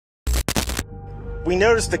we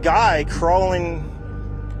noticed the guy crawling,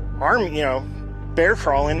 bear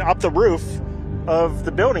crawling up the roof of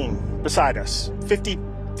the building beside us, 50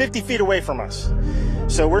 feet away from us.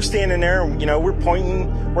 So we're standing there, we're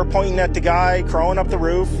pointing at the guy crawling up the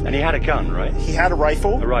roof. And he had a gun, right? He had a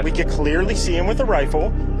rifle. We could clearly see him with a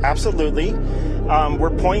rifle. Absolutely.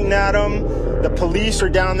 We're pointing at him. The police are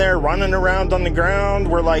down there running around on the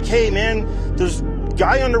ground. We're like, hey man, there's a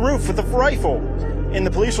guy on the roof with a rifle. And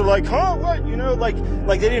the police were like, huh, what? Like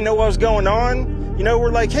they didn't know what was going on.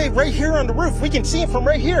 We're like, hey, right here on the roof, we can see him from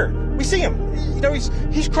right here. We see him.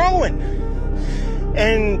 He's crawling.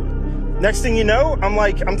 And next thing you know, I'm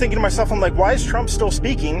thinking to myself, why is Trump still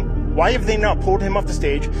speaking? Why have they not pulled him off the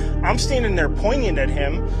stage? I'm standing there pointing at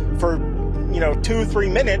him for, 2 or 3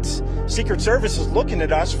 minutes. Secret Service is looking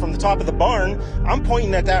at us from the top of the barn. I'm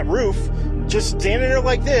pointing at that roof, just standing there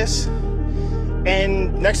like this.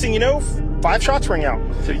 And next thing you know, 5 shots ring out.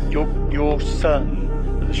 So you're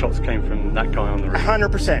certain that the shots came from that guy on the roof?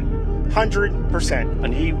 100%. 100%.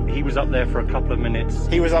 And he was up there for a couple of minutes.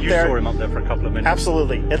 He was up there. You saw him up there for a couple of minutes.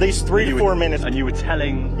 Absolutely, at least 3 to 4 minutes. And you were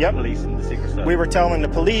telling the police and the Secret Service. We were telling the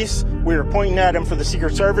police. We were pointing at him for the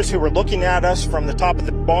Secret Service, who were looking at us from the top of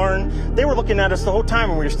the barn. They were looking at us the whole time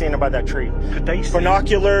when we were standing by that tree. Could they see?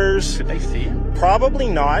 Binoculars. Could they see him? Probably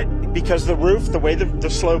not, because the roof, the way the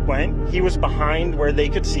slope went, he was behind where they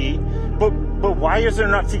could see. But why is there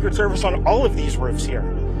not Secret Service on all of these roofs here?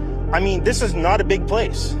 This is not a big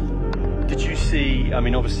place. Did you see,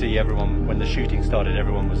 obviously everyone, when the shooting started,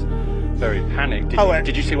 everyone was very panicked.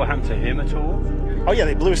 Did you see what happened to him at all? Oh yeah,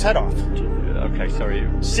 they blew his head off. Okay, sorry.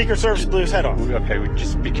 Secret Service blew his head off. Okay,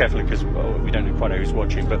 just be careful because we don't quite know who's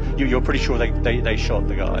watching, but you're pretty sure they shot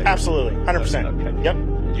the guy? Absolutely, 100%. Okay.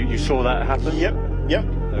 Yep. You saw that happen? Yep.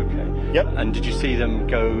 Okay. Yep. And did you see them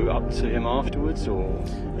go up to him afterwards, or?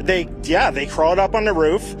 They crawled up on the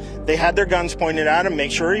roof. They had their guns pointed at him,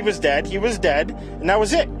 make sure he was dead. He was dead, and that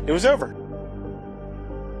was it. It was over.